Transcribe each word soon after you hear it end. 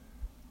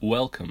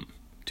Welcome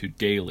to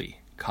Daily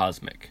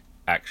Cosmic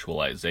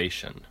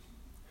Actualization.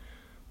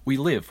 We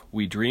live,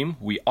 we dream,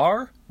 we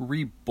are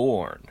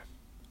reborn.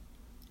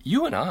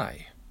 You and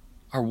I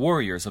are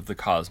warriors of the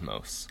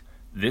cosmos.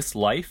 This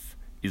life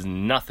is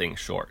nothing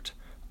short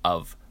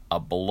of a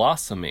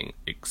blossoming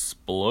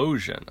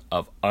explosion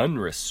of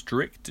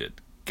unrestricted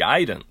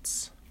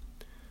guidance.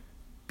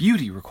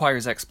 Beauty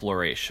requires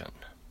exploration.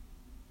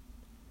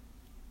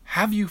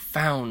 Have you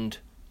found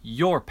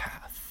your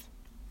path?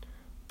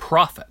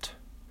 Prophet.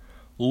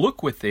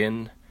 Look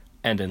within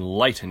and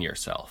enlighten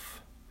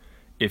yourself.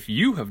 If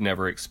you have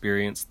never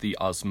experienced the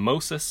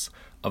osmosis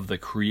of the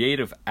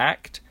creative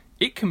act,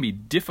 it can be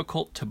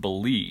difficult to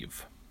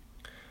believe.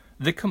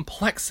 The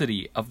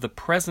complexity of the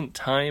present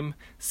time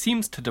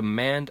seems to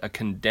demand a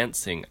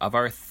condensing of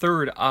our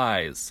third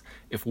eyes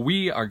if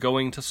we are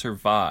going to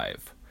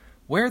survive.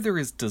 Where there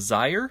is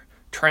desire,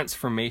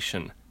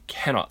 transformation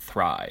cannot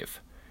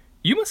thrive.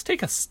 You must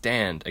take a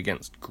stand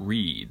against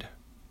greed.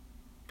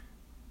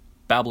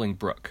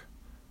 BabblingBrook.png.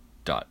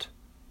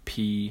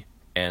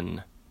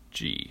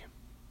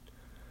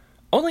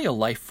 Only a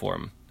life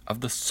form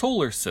of the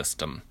solar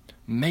system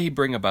may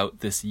bring about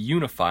this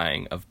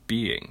unifying of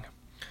being.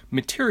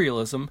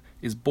 Materialism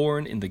is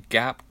born in the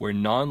gap where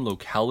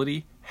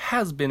non-locality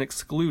has been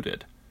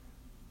excluded.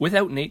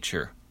 Without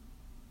nature,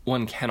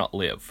 one cannot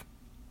live.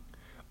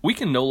 We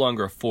can no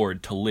longer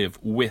afford to live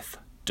with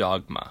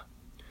dogma.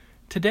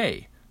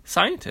 Today,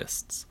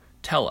 scientists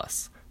tell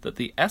us that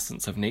the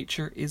essence of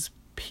nature is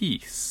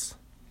peace.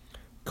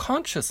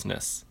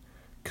 Consciousness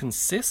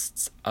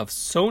consists of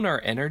sonar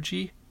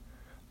energy,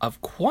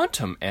 of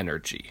quantum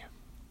energy.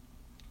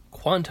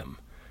 Quantum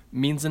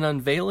means an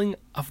unveiling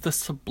of the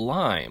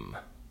sublime.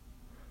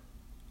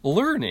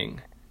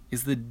 Learning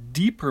is the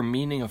deeper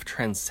meaning of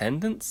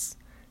transcendence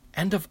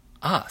and of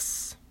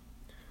us.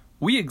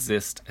 We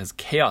exist as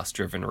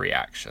chaos-driven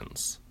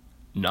reactions.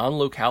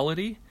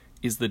 Non-locality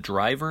is the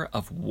driver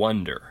of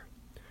wonder.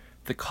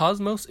 The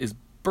cosmos is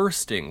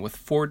bursting with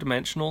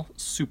four-dimensional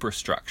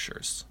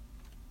superstructures.